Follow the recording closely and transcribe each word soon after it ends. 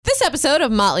This episode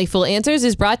of Motley Fool Answers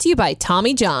is brought to you by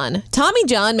Tommy John. Tommy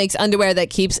John makes underwear that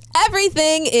keeps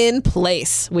everything in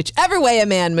place, whichever way a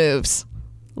man moves.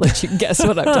 Let you guess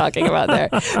what I'm talking about there.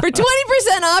 For 20%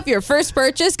 off your first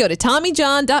purchase, go to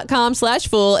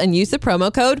TommyJohn.com/fool and use the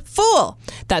promo code FOOL.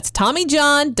 That's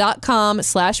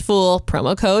TommyJohn.com/fool,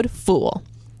 promo code FOOL.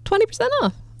 20%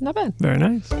 off. Not bad. Very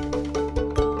nice.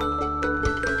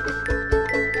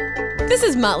 This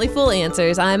is Motley Fool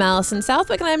Answers. I'm Allison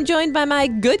Southwick, and I'm joined by my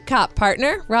good cop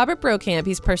partner, Robert Brokamp.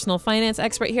 He's personal finance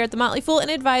expert here at the Motley Fool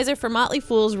and advisor for Motley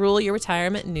Fool's Rule Your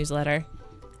Retirement newsletter.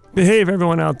 Behave,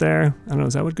 everyone out there. I don't know,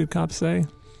 is that what good cops say?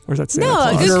 Or is that Santa No,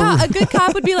 Claus? a good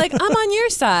cop would be like, I'm on your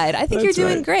side. I think you're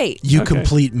doing right. great. You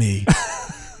complete me.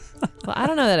 Well, I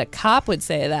don't know that a cop would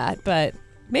say that, but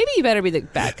maybe you better be the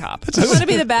bad cop. You want to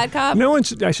be the bad cop? No one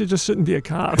should. Shouldn't be a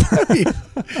cop.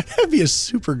 That'd be a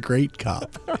super great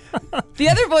cop. The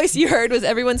other voice you heard was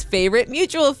everyone's favorite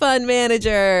mutual fund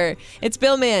manager. It's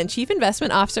Bill Mann, Chief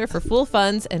Investment Officer for Fool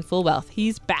Funds and Fool Wealth.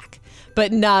 He's back,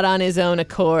 but not on his own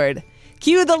accord.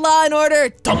 Cue the Law and Order.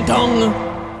 Dong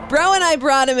dong. Bro and I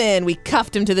brought him in. We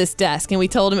cuffed him to this desk and we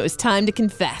told him it was time to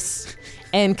confess.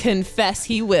 And confess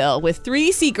he will, with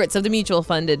 3 secrets of the mutual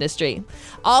fund industry.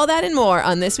 All that and more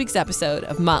on this week's episode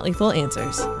of Motley Fool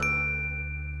Answers.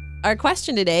 Our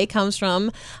question today comes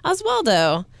from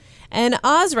Oswaldo. And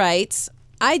Oz writes,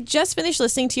 I just finished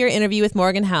listening to your interview with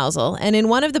Morgan Housel, and in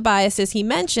one of the biases he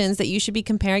mentions that you should be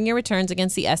comparing your returns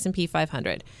against the S&P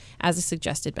 500 as a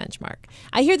suggested benchmark.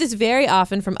 I hear this very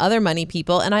often from other money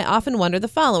people, and I often wonder the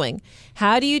following.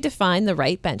 How do you define the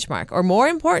right benchmark? Or more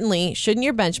importantly, shouldn't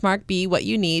your benchmark be what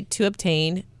you need to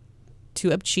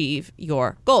achieve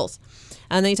your goals?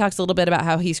 And then he talks a little bit about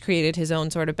how he's created his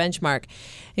own sort of benchmark.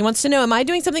 He wants to know, am I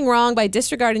doing something wrong by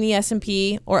disregarding the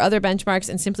S&P or other benchmarks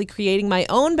and simply creating my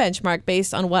own benchmark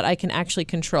based on what I can actually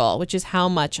control, which is how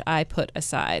much I put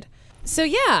aside? So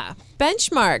yeah,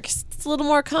 benchmarks. It's a little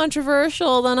more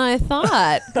controversial than I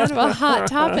thought. Kind of a hot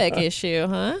topic issue,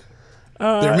 huh?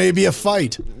 There may be a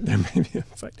fight. There may be a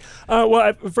fight.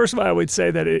 First of all, I would say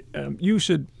that you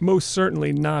should most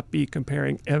certainly not be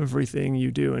comparing everything you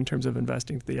do in terms of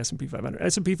investing to the S&P 500.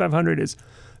 S&P 500 is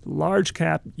large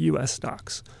cap U.S.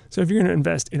 stocks. So if you're going to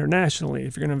invest internationally,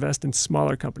 if you're going to invest in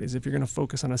smaller companies, if you're going to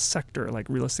focus on a sector like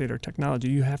real estate or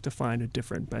technology, you have to find a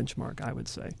different benchmark, I would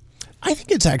say. I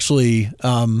think it's actually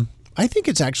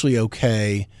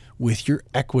okay with your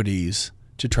equities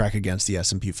to track against the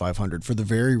S&P 500 for the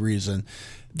very reason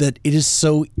that it is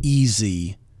so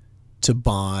easy to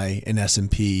buy an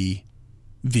S&P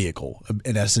vehicle,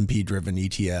 an S&P driven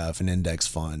ETF, an index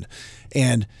fund.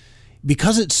 And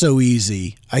because it's so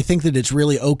easy, I think that it's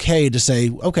really okay to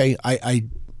say, okay, I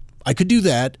could do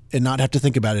that and not have to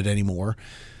think about it anymore.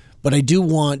 But I do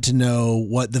want to know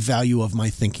what the value of my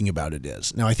thinking about it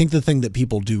is. Now, I think the thing that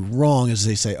people do wrong is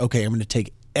they say, okay, I'm going to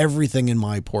take everything in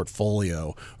my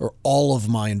portfolio or all of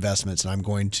my investments, and I'm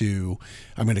going to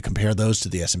compare those to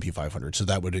the S&P 500. So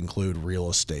that would include real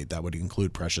estate. That would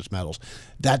include precious metals.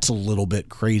 That's a little bit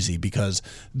crazy because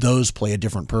those play a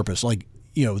different purpose. Like,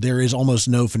 there is almost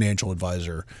no financial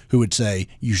advisor who would say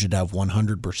you should have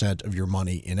 100% of your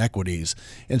money in equities.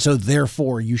 And so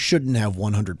therefore you shouldn't have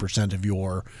 100% of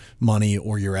your money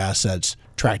or your assets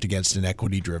tracked against an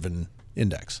equity-driven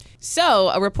index. So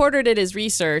a reporter did his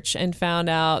research and found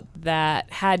out that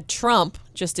had Trump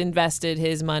just invested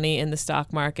his money in the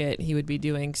stock market, he would be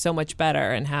doing so much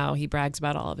better, and how he brags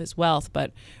about all of his wealth.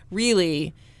 But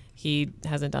really, he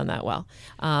hasn't done that well.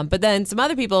 But then some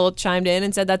other people chimed in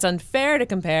and said that's unfair to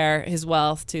compare his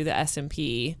wealth to the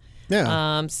S&P.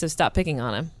 Yeah. So stop picking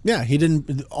on him. Yeah, he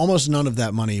didn't. Almost none of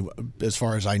that money, as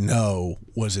far as I know,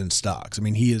 was in stocks. I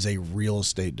mean, he is a real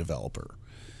estate developer.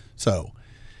 So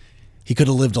he could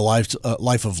have lived a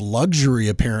life of luxury,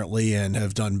 apparently, and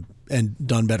have done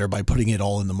better by putting it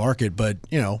all in the market. But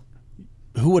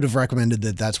who would have recommended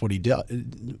that that's what he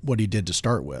did to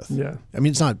start with? Yeah. I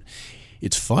mean,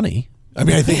 it's funny. I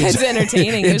mean, I think it's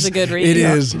entertaining. There's a good read. It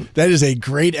is. That is a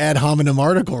great ad hominem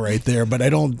article right there. But I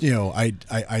don't,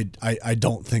 I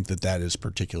don't think that is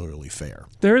particularly fair.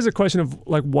 There is a question of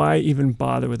why even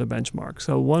bother with a benchmark?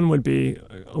 So one would be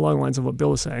along the lines of what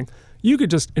Bill is saying. You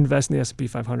could just invest in the S&P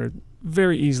 500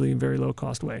 very easily in a very low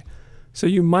cost way. So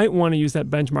you might want to use that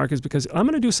benchmark because I'm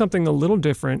going to do something a little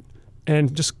different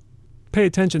and just pay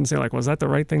attention and say was that the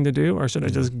right thing to do? Or should I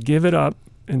just give it up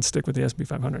and stick with the S&P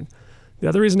 500? The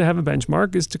other reason to have a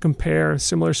benchmark is to compare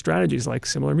similar strategies, like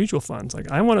similar mutual funds.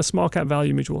 I want a small cap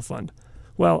value mutual fund.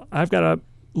 Well, I've got to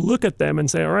look at them and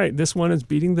say, all right, this one is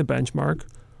beating the benchmark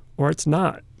or it's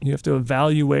not. You have to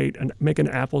evaluate and make an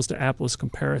apples to apples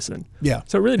comparison. Yeah.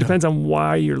 So it really depends on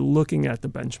why you're looking at the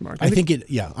benchmark. I think it.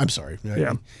 Yeah, I'm sorry.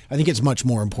 Yeah. I think it's much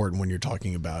more important when you're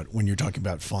talking about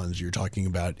funds. You're talking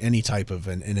about any type of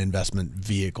an investment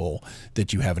vehicle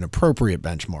that you have an appropriate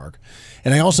benchmark.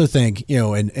 And I also think,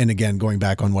 and again, going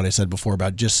back on what I said before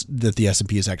about just that the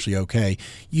S&P is actually okay,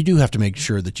 you do have to make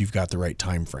sure that you've got the right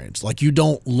time frames. Like, you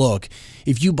don't look,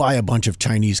 if you buy a bunch of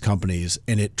Chinese companies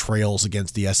and it trails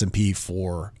against the S&P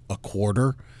for a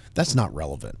quarter, that's not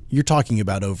relevant. You're talking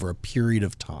about over a period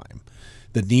of time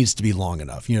that needs to be long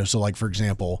enough. So like, for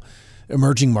example,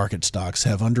 emerging market stocks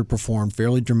have underperformed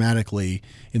fairly dramatically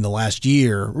in the last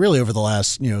year, really over the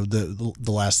last, the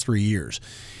last 3 years.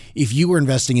 If you were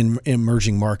investing in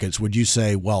emerging markets, would you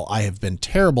say, well, I have been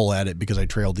terrible at it because I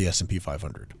trailed the S&P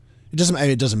 500? It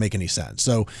doesn't make any sense.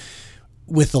 So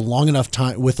with the long enough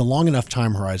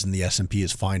time horizon, the S&P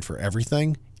is fine for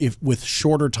everything. If with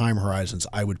shorter time horizons,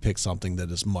 I would pick something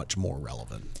that is much more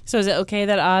relevant. So is it okay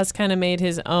that Oz kind of made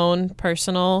his own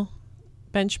personal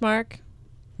benchmark?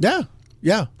 Yeah.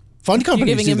 Fund companies You're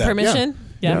giving do him that. permission?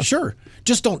 Yeah. Yeah. Sure.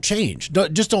 Just don't change.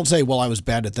 Just don't say, well, I was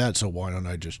bad at that, so why don't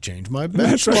I just change my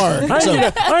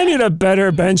benchmark? I need a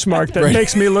better benchmark that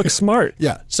makes me look smart.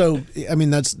 Yeah. So, I mean,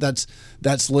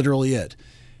 that's literally it.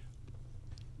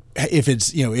 If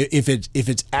it's, if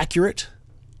it's accurate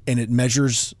and it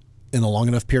measures in a long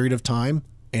enough period of time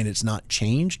and it's not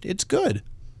changed, it's good.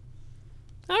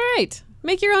 All right.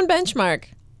 Make your own benchmark.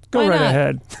 Go Why right not?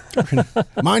 ahead.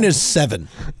 Mine is 7.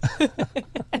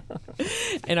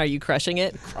 And are you crushing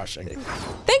it? Crushing.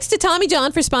 Thanks to Tommy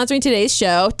John for sponsoring today's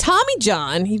show. Tommy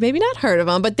John, you maybe not heard of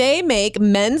them, but they make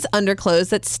men's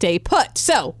underclothes that stay put.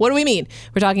 So what do we mean?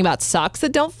 We're talking about socks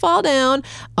that don't fall down,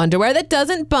 underwear that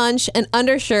doesn't bunch, and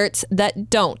undershirts that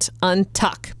don't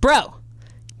untuck. Bro,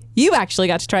 you actually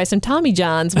got to try some Tommy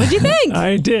Johns. What'd you think?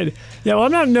 I did. Yeah, well,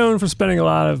 I'm not known for spending a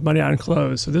lot of money on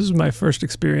clothes, so this was my first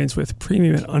experience with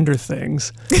premium and under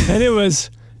things, and it was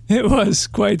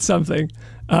quite something.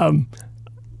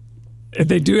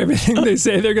 They do everything they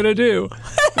say they're going to do.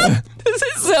 This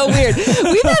is so weird.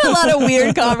 We've had a lot of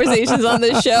weird conversations on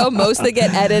this show, most that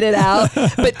get edited out.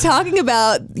 But talking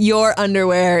about your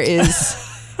underwear is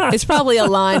probably a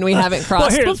line we haven't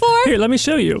crossed before. Here, let me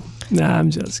show you. Nah,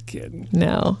 I'm just kidding.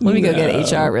 No, let me go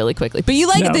get HR really quickly. But you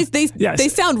like it? They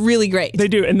sound really great. They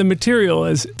do, and the material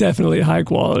is definitely high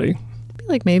quality.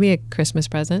 Like maybe a Christmas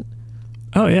present.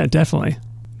 Oh yeah, definitely.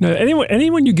 No,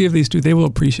 anyone you give these to, they will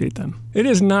appreciate them. It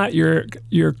is not your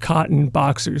cotton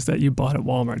boxers that you bought at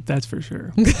Walmart, that's for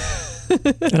sure.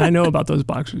 And I know about those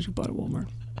boxers you bought at Walmart.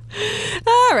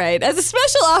 All right. As a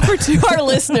special offer to our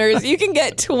listeners, you can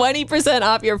get 20%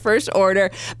 off your first order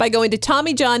by going to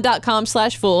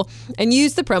TommyJohn.com/fool and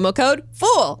use the promo code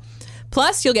FOOL.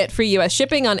 Plus, you'll get free U.S.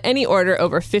 shipping on any order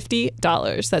over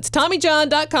 $50. That's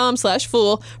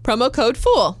TommyJohn.com/fool, promo code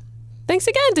FOOL. Thanks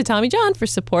again to Tommy John for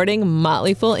supporting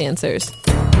Motley Fool Answers.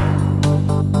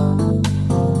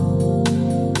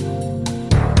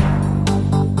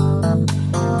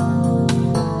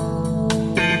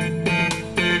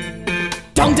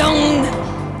 Dong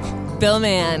dong! Bill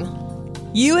Mann,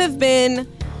 you have been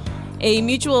a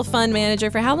mutual fund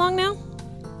manager for how long now?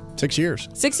 6 years.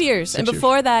 6 years. And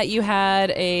before that, you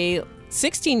had a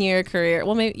 16-year career.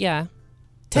 Well, maybe, yeah.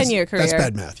 10-year career. That's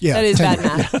bad math. Yeah. That is bad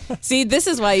math. See, this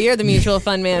is why you're the mutual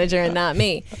fund manager and not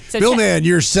me. So Bill Mann,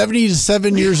 you're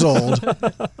 77 years old.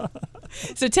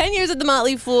 So 10 years at the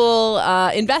Motley Fool,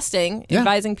 investing,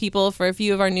 advising people for a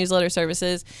few of our newsletter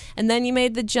services. And then you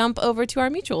made the jump over to our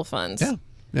mutual funds.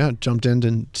 Yeah, jumped in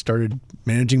and started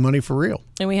managing money for real.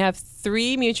 And we have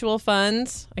 3 mutual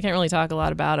funds. I can't really talk a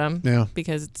lot about them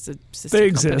because it's a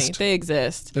sister company. They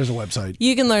exist. There's a website.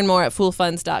 You can learn more at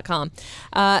foolfunds.com.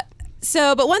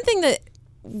 But one thing that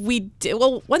we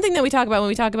talk about when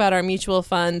we talk about our mutual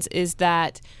funds is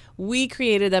that we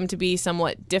created them to be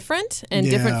somewhat different and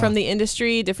different from the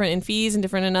industry, different in fees and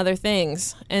different in other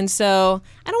things. And so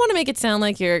I don't want to make it sound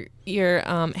like you're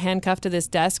handcuffed to this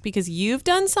desk because you've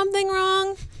done something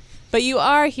wrong, but you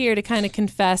are here to kind of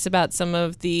confess about some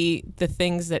of the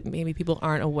things that maybe people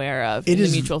aren't aware of in the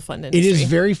mutual fund industry. It is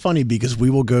very funny because we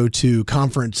will go to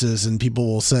conferences and people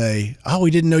will say, "Oh, we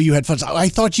didn't know you had funds. I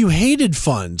thought you hated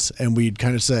funds." And we'd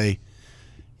kind of say,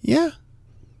 "Yeah,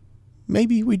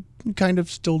 maybe we kind of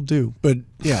still do." But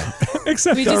yeah.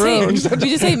 Except we our own. we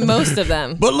just hate most of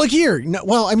them. But look here.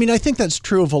 Well, I mean, I think that's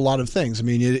true of a lot of things. I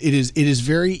mean, it is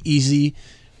very easy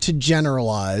to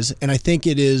generalize, and I think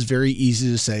it is very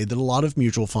easy to say that a lot of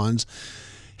mutual funds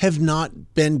have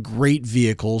not been great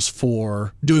vehicles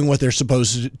for doing what they're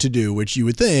supposed to do, which you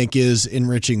would think is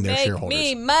enriching their shareholders.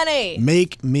 Make me money.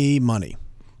 Make me money.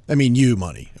 I mean, you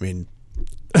money. I mean,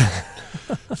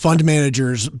 Fund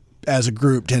managers as a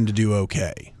group tend to do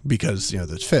okay because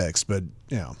that's fixed, but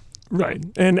Right.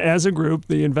 And as a group,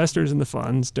 the investors in the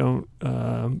funds don't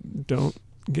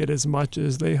get as much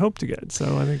as they hope to get.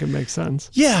 So I think it makes sense.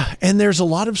 Yeah, and there's a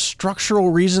lot of structural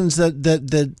reasons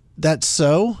that's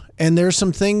so, and there's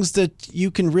some things that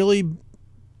you can really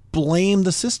blame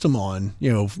the system on.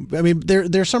 I mean,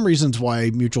 there's some reasons why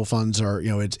mutual funds are,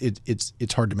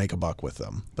 it's hard to make a buck with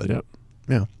them. But Yep.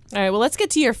 yeah. All right, well, let's get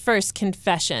to your first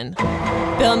confession.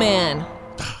 Bill Mann,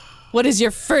 what is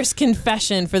your first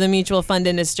confession for the mutual fund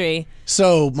industry?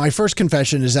 So my first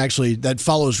confession is actually that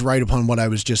follows right upon what I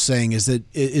was just saying, is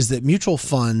that mutual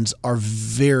funds are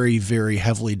very, very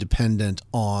heavily dependent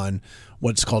on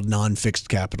what's called non-fixed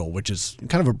capital, which is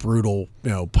kind of a brutal,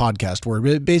 podcast word.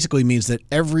 But it basically means that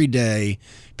every day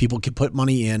people can put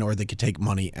money in or they can take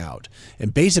money out.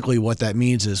 And basically what that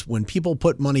means is when people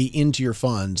put money into your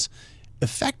funds,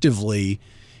 effectively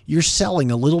you're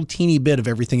selling a little teeny bit of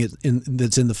everything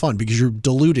that's in the fund because you're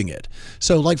diluting it.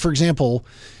 So like, for example,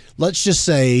 let's just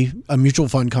say a mutual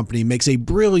fund company makes a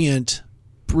brilliant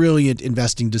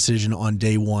investing decision on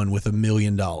day one with $1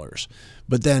 million.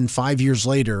 But then 5 years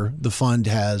later, the fund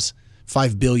has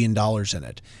 $5 billion in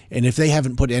it. And if they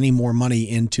haven't put any more money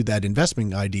into that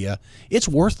investment idea, it's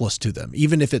worthless to them,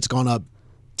 even if it's gone up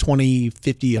 20,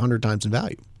 50, 100 times in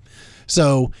value.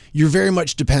 So you're very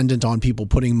much dependent on people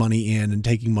putting money in and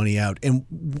taking money out. And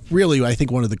really, I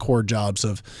think one of the core jobs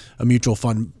of a mutual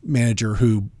fund manager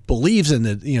who believes in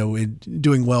it, in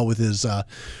doing well with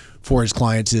for his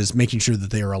clients is making sure that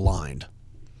they are aligned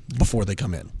before they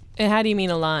come in. And how do you mean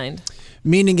aligned?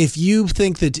 Meaning if you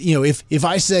think that, if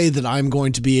I say that I'm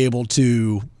going to be able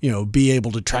to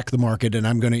track the market and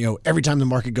I'm going to, every time the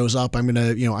market goes up, I'm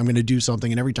going to do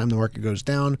something. And every time the market goes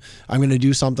down, I'm going to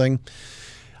do something.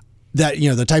 That,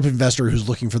 the type of investor who's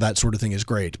looking for that sort of thing is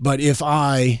great. But if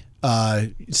I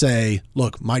say,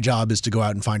 look, my job is to go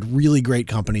out and find really great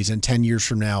companies and 10 years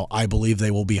from now, I believe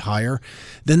they will be higher,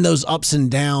 then those ups and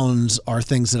downs are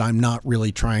things that I'm not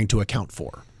really trying to account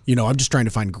for. I'm just trying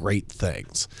to find great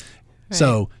things. Right.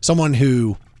 So someone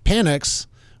who panics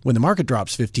when the market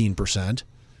drops 15%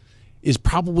 is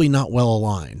probably not well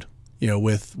aligned,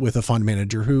 with a fund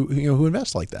manager who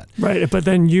invests like that. Right. But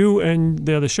then you and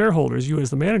the other shareholders, you as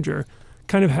the manager,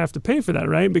 kind of have to pay for that,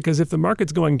 right? Because if the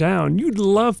market's going down, you'd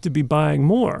love to be buying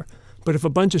more. But if a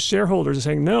bunch of shareholders are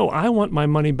saying, no, I want my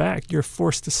money back, you're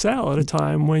forced to sell at a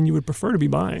time when you would prefer to be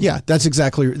buying. Yeah, that's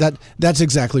exactly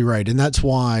right. And that's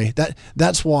why,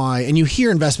 and you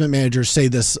hear investment managers say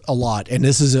this a lot, and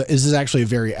this is actually a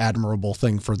very admirable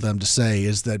thing for them to say,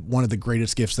 is that one of the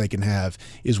greatest gifts they can have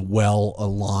is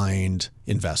well-aligned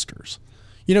investors.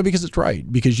 Because it's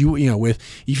right. Because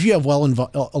if you have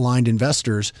well-aligned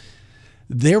investors,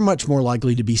 they're much more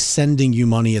likely to be sending you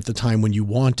money at the time when you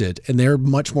want it, and they're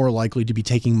much more likely to be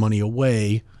taking money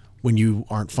away when you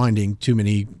aren't finding too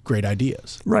many great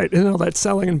ideas. Right, and all that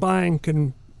selling and buying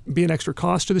can be an extra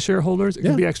cost to the shareholders. It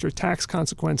can be extra tax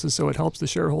consequences, so it helps the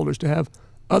shareholders to have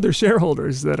other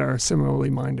shareholders that are similarly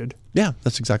minded. Yeah,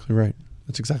 that's exactly right.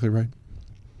 All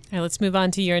right, let's move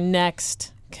on to your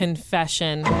next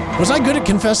confession. Was I good at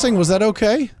confessing? Was that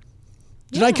okay?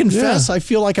 Did I confess? Yeah. I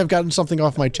feel like I've gotten something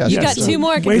off my chest. You got two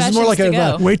more confessions to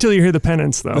go. Wait till you hear the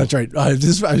penance, though. That's right.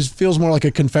 This feels more like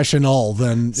a confessional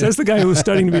than... Says the guy who was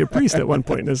studying to be a priest at one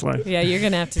point in his life. Yeah, you're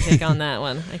going to have to take on that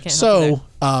one. I can't help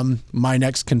So, my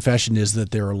next confession is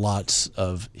that there are lots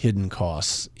of hidden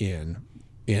costs in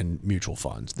mutual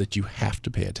funds that you have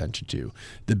to pay attention to.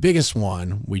 The biggest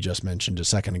one we just mentioned a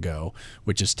second ago,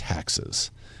 which is taxes.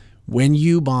 When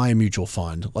you buy a mutual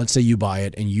fund, let's say you buy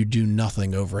it and you do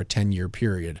nothing over a 10-year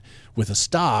period. With a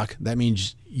stock, that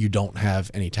means you don't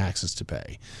have any taxes to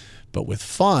pay. But with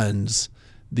funds,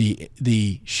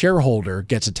 the shareholder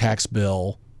gets a tax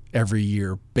bill every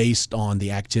year based on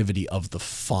the activity of the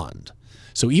fund.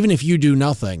 So even if you do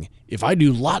nothing, if I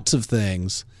do lots of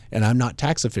things and I'm not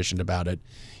tax efficient about it,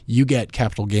 you get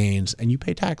capital gains and you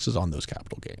pay taxes on those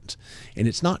capital gains. And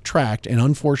it's not tracked. And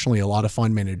unfortunately, a lot of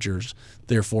fund managers,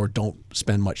 therefore, don't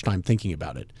spend much time thinking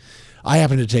about it. I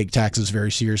happen to take taxes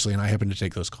very seriously and I happen to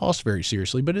take those costs very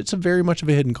seriously, but it's very much of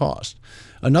a hidden cost.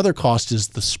 Another cost is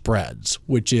the spreads,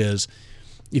 which is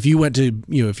if you want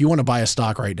to buy a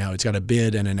stock right now, it's got a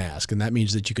bid and an ask. And that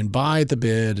means that you can buy at the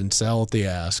bid and sell at the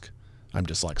ask. I'm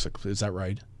dyslexic. Is that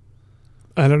right?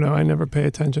 I don't know. I never pay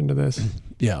attention to this.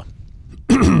 Yeah.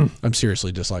 I'm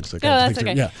seriously dyslexic. No, that's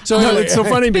okay. Yeah. So No, it's so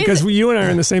funny because you and I are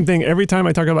in the same thing. Every time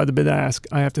I talk about the bid ask,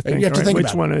 I have to think, you have to all right, think which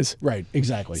about one it. is. Right.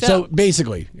 Exactly. So- So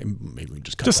basically, maybe we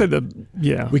just cut Just say off. the,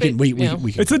 yeah. we can But, we you know, can.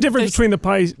 It's the difference There's-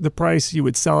 between the price you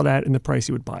would sell it at and the price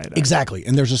you would buy it at. Exactly.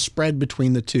 And there's a spread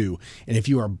between the two. And if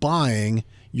you are buying,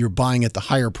 you're buying at the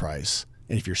higher price.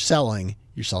 And if you're selling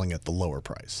at the lower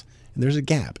price. And there's a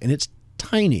gap. And it's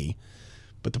tiny,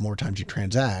 but the more times you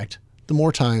transact, the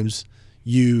more times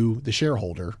you, the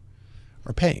shareholder,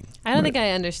 are paying. I don't think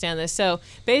I understand this. So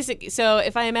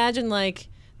if I imagine like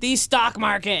the stock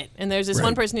market, and there's this one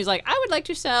Right. person who's like, I would like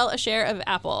to sell a share of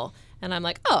Apple, and I'm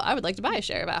like, oh, I would like to buy a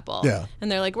share of Apple. Yeah.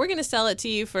 And they're like, we're going to sell it to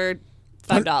you for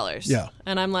 $5. Yeah.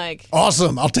 And I'm like,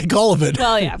 Awesome. I'll take all of it.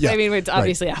 well, yeah. I mean, it's Right.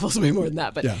 obviously Apple's way more than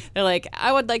that, but Yeah. they're like,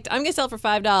 I'm going to sell it for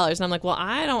 $5, and I'm like, well,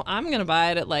 I'm going to buy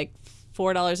it at like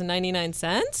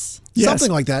 $4.99. Yes,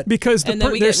 Something like that. Because And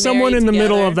then we there's get someone married in the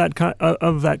middle of together.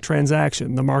 of that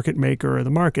transaction, the market maker or the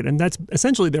market, and that's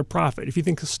essentially their profit. If you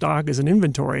think of stock as an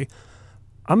inventory,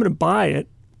 I'm going to buy it,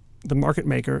 the market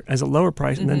maker, as a lower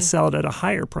price and then sell it at a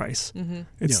higher price.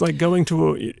 It's Yeah. like going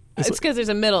to a. It's because there's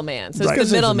a middleman. So Right. it's Because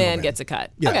the there's a middleman middleman. gets a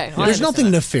cut. Yeah. Okay. well, I There's understand nothing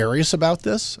that. nefarious about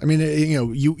this. I mean,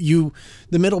 the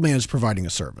middleman is providing a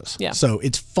service. Yeah. So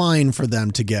it's fine for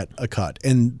them to get a cut.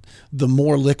 And the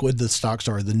more liquid the stocks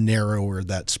are, the narrower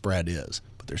that spread is.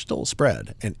 But there's still a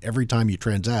spread. And every time you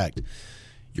transact,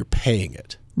 you're paying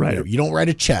it. Right. You don't write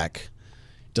a check.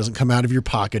 It doesn't come out of your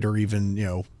pocket or even,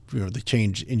 the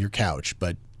change in your couch,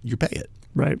 but you pay it.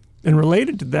 Right. And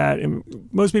related to that,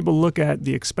 most people look at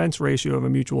the expense ratio of a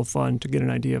mutual fund to get an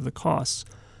idea of the costs.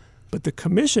 But the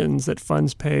commissions that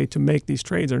funds pay to make these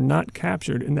trades are not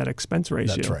captured in that expense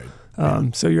ratio. That's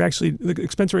right. So the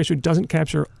expense ratio doesn't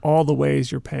capture all the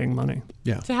ways you're paying money.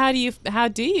 Yeah. So how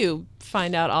do you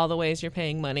find out all the ways you're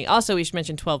paying money? Also, we should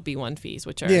mention 12B1 fees,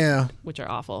 which are Yeah.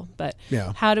 awful. But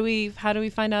Yeah. how do we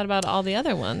find out about all the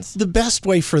other ones? The best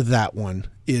way for that one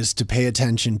is to pay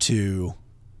attention to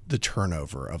the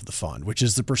turnover of the fund, which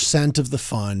is the percent of the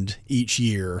fund each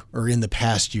year, or in the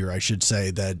past year, I should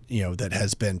say, that that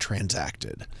has been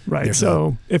transacted. Right. There's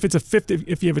So if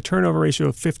you have a turnover ratio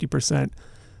of 50%,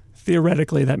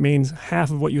 theoretically that means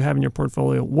half of what you have in your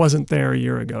portfolio wasn't there a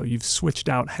year ago. You've switched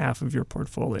out half of your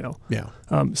portfolio. Yeah.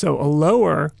 So a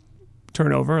lower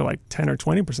turnover, like 10 or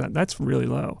 20%, that's really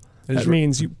low. That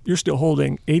means you're still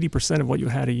holding 80% of what you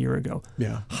had a year ago.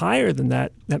 Yeah. Higher than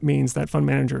that, that means that fund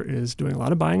manager is doing a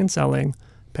lot of buying and selling,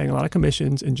 paying a lot of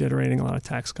commissions, and generating a lot of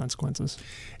tax consequences.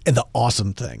 And the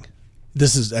awesome thing,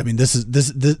 this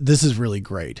is really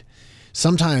great.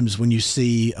 Sometimes when you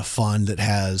see a fund that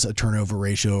has a turnover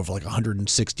ratio of like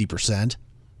 160%,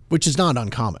 which is not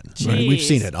uncommon. Right? We've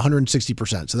seen it,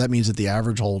 160%. So that means that the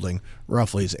average holding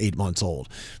roughly is 8 months old.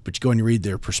 But you go and you read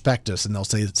their prospectus, and they'll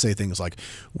say things like,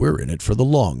 "We're in it for the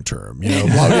long term,"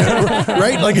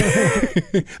 right? Like,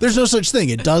 there's no such thing.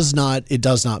 It does not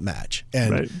match,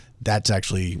 and Right. that's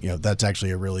actually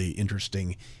a really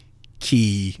interesting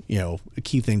key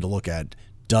thing to look at.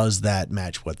 Does that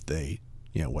match what they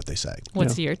say?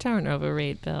 What's your turnover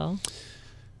rate, Bill?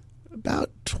 About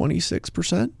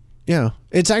 26%. Yeah,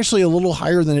 it's actually a little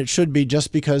higher than it should be,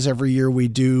 just because every year we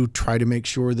do try to make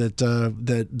sure that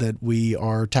that we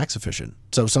are tax efficient.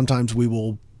 So sometimes we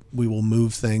will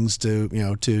move things to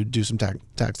do some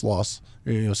tax loss,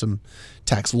 some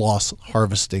tax loss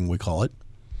harvesting, we call it.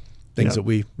 Things that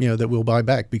we that we'll buy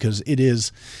back, because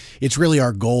it's really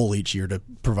our goal each year to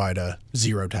provide a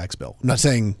zero tax bill. I'm not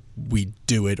saying we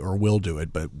do it or will do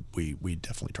it, but we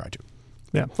definitely try to.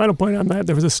 Yeah. Final point on that,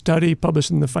 there was a study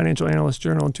published in the Financial Analyst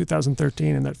Journal in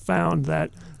 2013, and that found that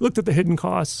looked at the hidden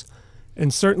costs,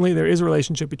 and certainly there is a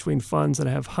relationship between funds that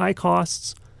have high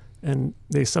costs and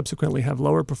they subsequently have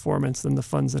lower performance than the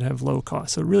funds that have low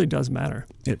costs. So it really does matter.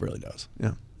 It really does.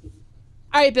 Yeah.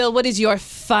 All right, Bill, what is your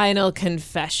final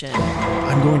confession?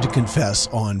 I'm going to confess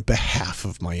on behalf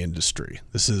of my industry.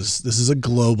 This is a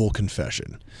global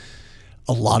confession.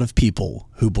 A lot of people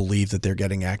who believe that they're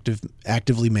getting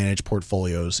actively managed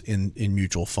portfolios in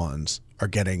mutual funds are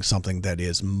getting something that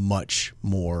is much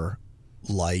more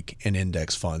like an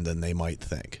index fund than they might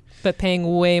think. But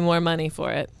paying way more money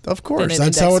for it. Of course, an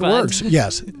that's how it index fund.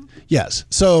 works. Yes.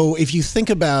 So if you think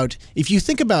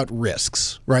about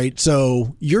risks, right?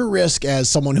 So your risk as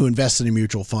someone who invests in a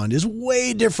mutual fund is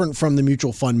way different from the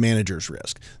mutual fund manager's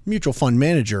risk. The mutual fund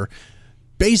manager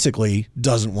basically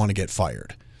doesn't want to get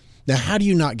fired. Now, how do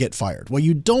you not get fired? Well,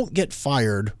 you don't get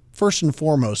fired first and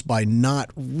foremost by not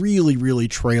really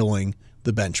trailing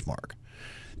the benchmark.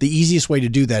 The easiest way to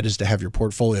do that is to have your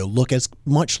portfolio look as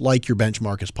much like your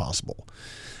benchmark as possible.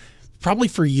 probably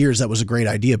for years that was a great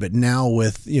idea, but now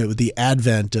with the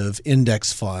advent of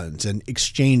index funds and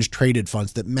exchange traded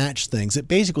funds that match things, it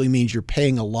basically means you're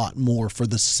paying a lot more for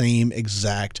the same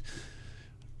exact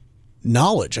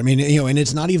knowledge. I mean, and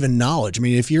it's not even knowledge. I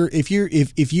mean, if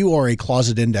you are a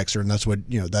closet indexer, and that's what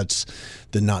that's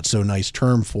the not so nice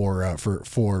term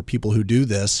for people who do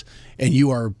this, and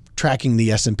you are tracking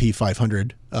the S&P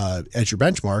 500 as your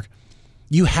benchmark,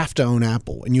 you have to own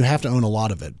Apple, and you have to own a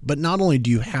lot of it. But not only do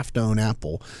you have to own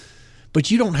Apple, but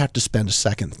you don't have to spend a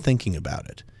second thinking about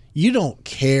it. You don't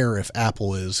care if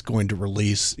Apple is going to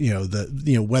release,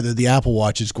 whether the Apple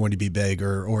Watch is going to be big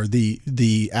or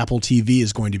the Apple TV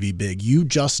is going to be big. You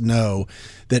just know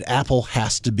that Apple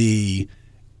has to be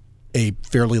a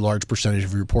fairly large percentage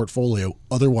of your portfolio.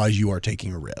 Otherwise, you are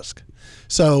taking a risk.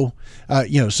 So,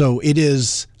 so it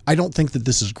is. I don't think that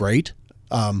this is great.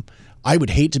 I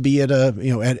would hate to be at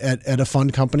a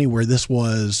fund company where this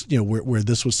was, where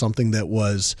this was something that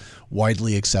was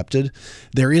widely accepted.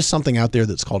 There is something out there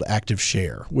that's called Active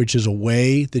Share, which is a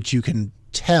way that you can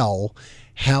tell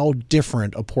how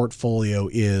different a portfolio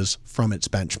is from its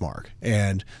benchmark.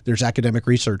 And there's academic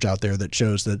research out there that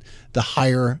shows that the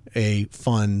higher a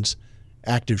fund's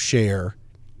active share,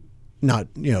 not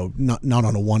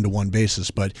on a one-to-one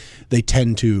basis, but they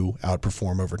tend to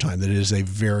outperform over time. That is a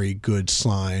very good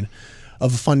sign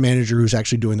of a fund manager who's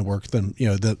actually doing the work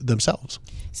themselves.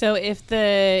 So if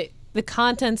the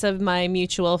contents of my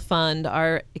mutual fund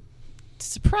are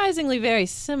surprisingly very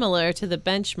similar to the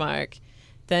benchmark,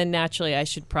 then naturally I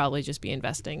should probably just be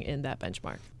investing in that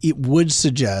benchmark. It would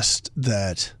suggest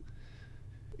that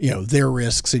their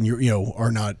risks and your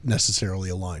are not necessarily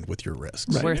aligned with your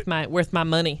risks. Right. Worth my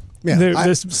money. Yeah,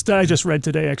 this study I just read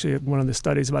today, actually, one of the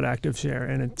studies about active share,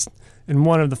 and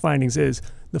one of the findings is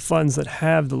the funds that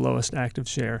have the lowest active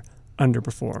share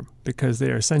underperform because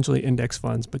they are essentially index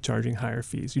funds but charging higher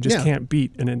fees. You just can't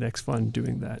beat an index fund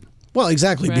doing that. Well,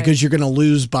 exactly, right. Because you're going to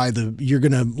lose by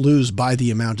the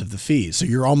amount of the fees. So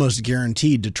you're almost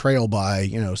guaranteed to trail by,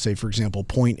 say for example,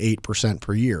 0.8%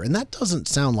 per year, and that doesn't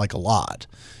sound like a lot.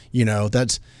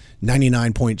 That's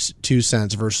 99.2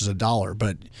 cents versus $1.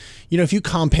 But if you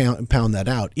compound that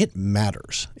out, it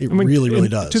matters. It really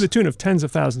does. To the tune of tens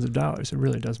of thousands of dollars, it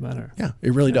really does matter. Yeah,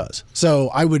 it really does. So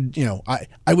I would,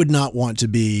 I would not want to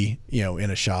be,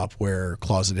 in a shop where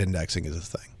closet indexing is a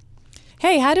thing.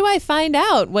 Hey, how do I find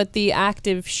out what the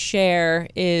active share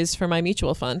is for my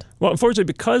mutual fund? Well, unfortunately,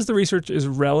 because the research is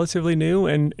relatively new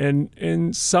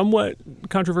and somewhat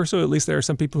controversial, at least there are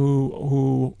some people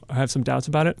who have some doubts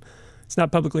about it. It's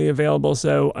not publicly available,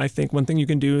 so I think one thing you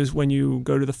can do is when you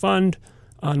go to the fund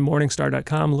on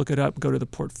Morningstar.com, look it up, go to the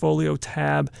portfolio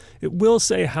tab. It will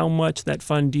say how much that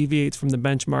fund deviates from the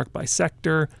benchmark by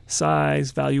sector,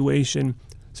 size, valuation,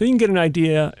 so you can get an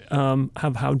idea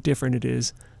of how different it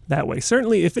is that way.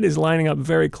 Certainly, if it is lining up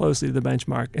very closely to the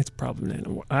benchmark, it's probably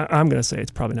I'm going to say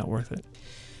it's probably not worth it.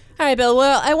 All right, Bill.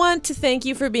 Well, I want to thank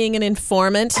you for being an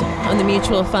informant on the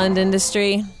mutual fund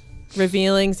industry,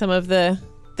 revealing some of the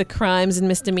crimes and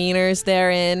misdemeanors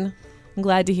therein. I'm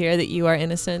glad to hear that you are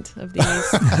innocent of these.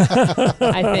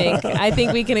 I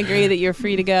think we can agree that you're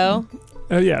free to go.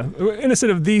 Yeah,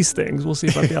 innocent of these things. We'll see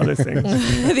about the other things.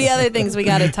 The other things, we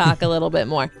got to talk a little bit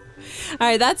more. All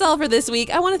right, that's all for this week.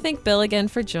 I want to thank Bill again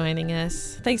for joining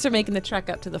us. Thanks for making the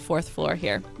trek up to the 4th floor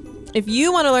here. If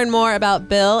you want to learn more about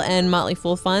Bill and Motley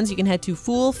Fool Funds, you can head to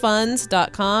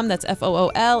foolfunds.com. That's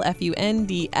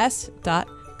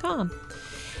FOOLFUNDS.com.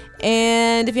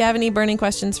 And if you have any burning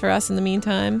questions for us in the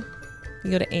meantime,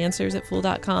 you go to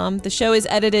answers@fool.com. The show is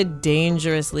edited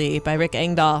dangerously by Rick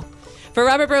Engdahl. For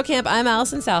Robert Brokamp, I'm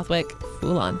Allison Southwick.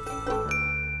 Fool on.